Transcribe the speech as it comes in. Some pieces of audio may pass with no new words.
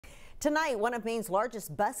Tonight, one of Maine's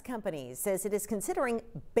largest bus companies says it is considering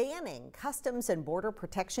banning Customs and Border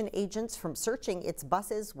Protection agents from searching its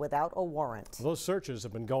buses without a warrant. Those searches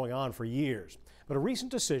have been going on for years, but a recent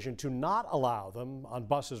decision to not allow them on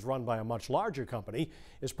buses run by a much larger company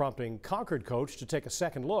is prompting Concord Coach to take a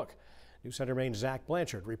second look. News Center Maine's Zach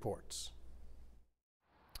Blanchard reports.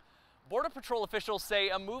 Border Patrol officials say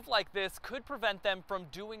a move like this could prevent them from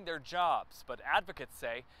doing their jobs, but advocates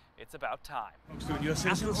say it's about time.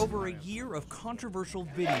 After over a year of controversial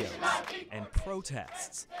videos and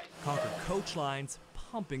protests, Concord Coach Lines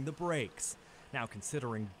pumping the brakes, now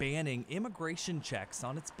considering banning immigration checks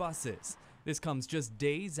on its buses. This comes just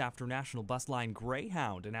days after national bus line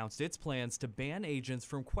Greyhound announced its plans to ban agents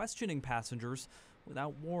from questioning passengers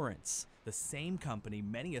without warrants. The same company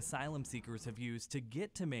many asylum seekers have used to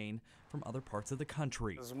get to Maine from other parts of the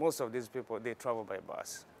country. Most of these people, they travel by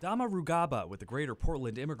bus. Dama Rugaba with the Greater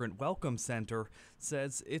Portland Immigrant Welcome Center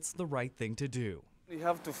says it's the right thing to do. You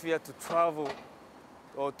have to fear to travel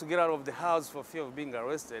or to get out of the house for fear of being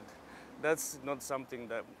arrested. That's not something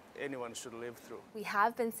that anyone should live through. We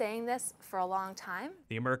have been saying this for a long time.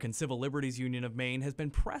 The American Civil Liberties Union of Maine has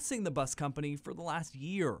been pressing the bus company for the last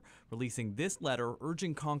year, releasing this letter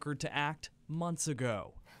urging Concord to act months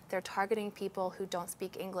ago. They're targeting people who don't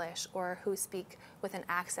speak English or who speak with an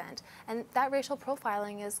accent, and that racial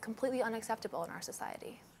profiling is completely unacceptable in our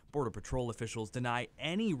society. Border Patrol officials deny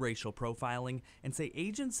any racial profiling and say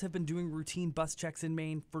agents have been doing routine bus checks in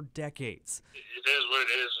Maine for decades. It is what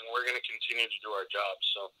it is, and we're going to continue to do our job.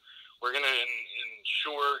 So we're going to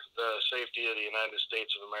ensure the safety of the United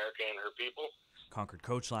States of America and her people. Concord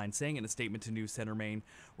Coach Lines saying in a statement to News Center Maine,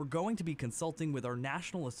 we're going to be consulting with our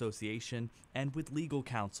national association and with legal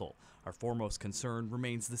counsel. Our foremost concern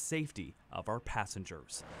remains the safety of our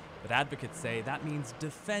passengers. But advocates say that means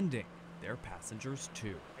defending their passengers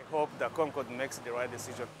too. I hope that Concord makes the right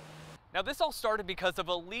decision. Now, this all started because of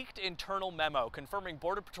a leaked internal memo confirming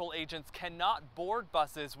Border Patrol agents cannot board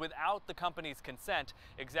buses without the company's consent.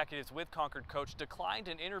 Executives with Concord Coach declined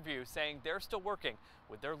an interview, saying they're still working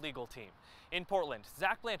with their legal team. In Portland,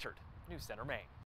 Zach Blanchard, News Center Maine.